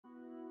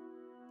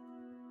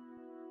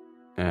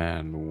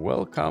and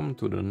welcome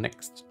to the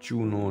next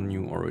Juno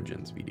New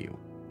Origins video.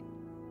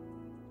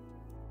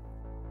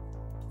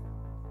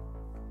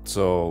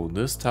 So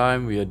this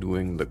time we are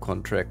doing the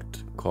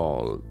contract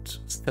called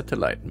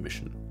Satellite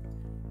Mission.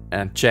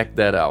 And check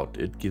that out,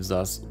 it gives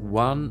us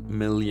 $1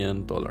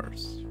 million.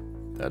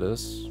 That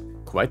is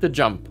quite a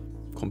jump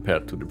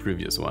compared to the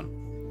previous one.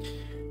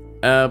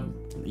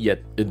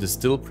 Yet it is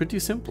still pretty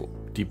simple.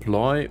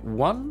 Deploy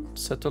one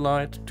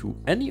satellite to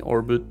any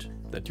orbit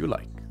that you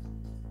like.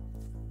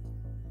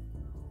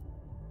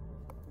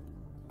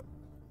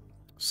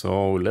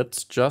 So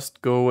let's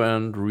just go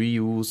and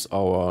reuse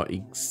our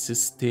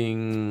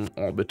existing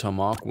Orbiter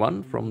Mark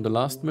 1 from the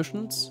last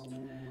missions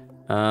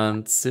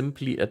and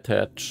simply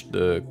attach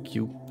the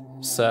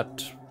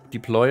CubeSat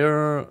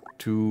deployer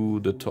to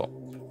the top,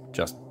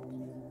 just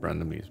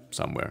randomly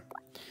somewhere.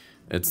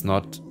 It's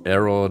not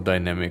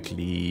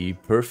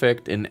aerodynamically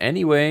perfect in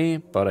any way,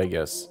 but I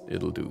guess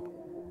it'll do.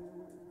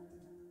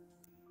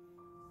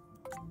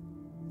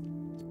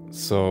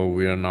 So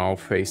we are now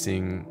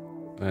facing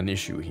an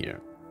issue here.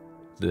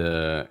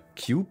 The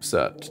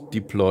CubeSat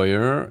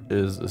deployer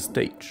is a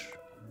stage.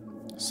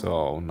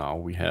 So now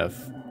we have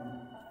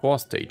 4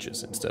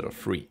 stages instead of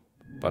 3.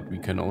 But we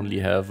can only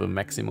have a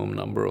maximum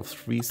number of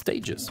 3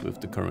 stages with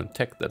the current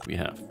tech that we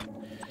have.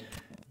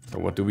 So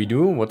what do we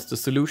do? What's the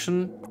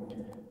solution?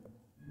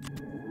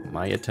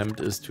 My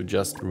attempt is to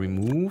just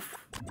remove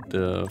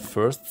the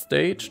first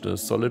stage, the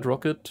solid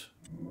rocket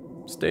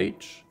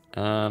stage,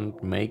 and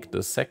make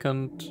the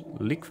second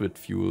liquid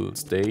fuel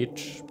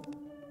stage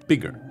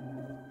bigger.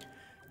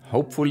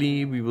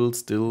 Hopefully we will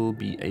still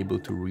be able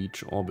to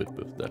reach orbit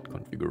with that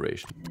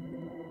configuration.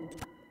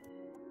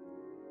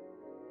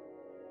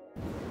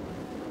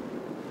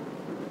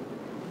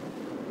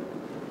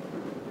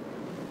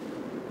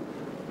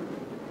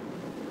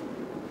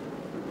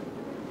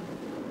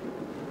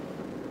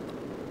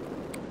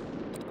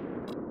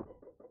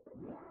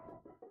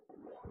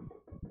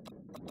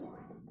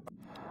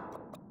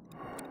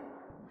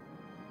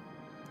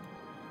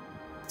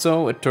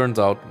 So it turns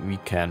out we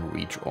can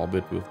reach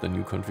orbit with the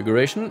new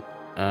configuration.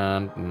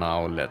 And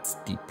now let's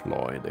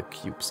deploy the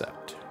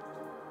CubeSat.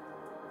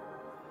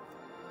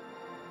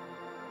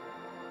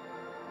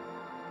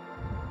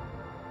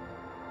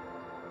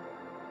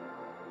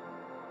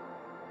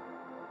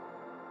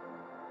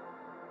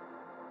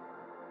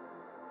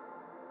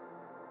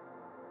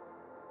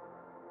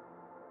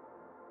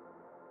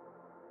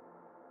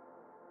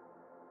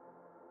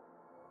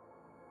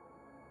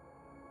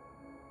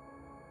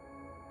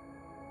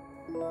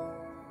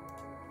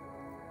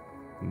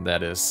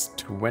 That is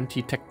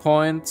 20 tech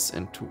points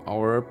into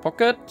our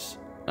pocket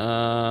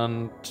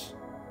and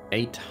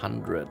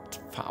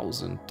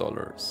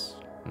 $800,000.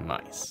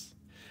 Nice.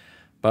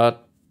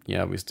 But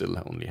yeah, we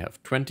still only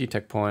have 20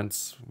 tech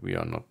points. We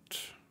are not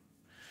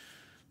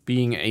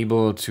being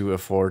able to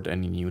afford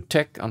any new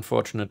tech,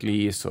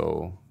 unfortunately.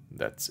 So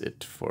that's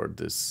it for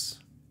this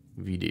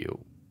video.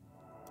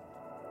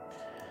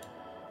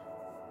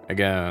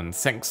 Again,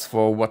 thanks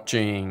for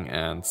watching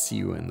and see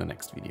you in the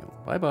next video.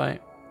 Bye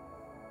bye.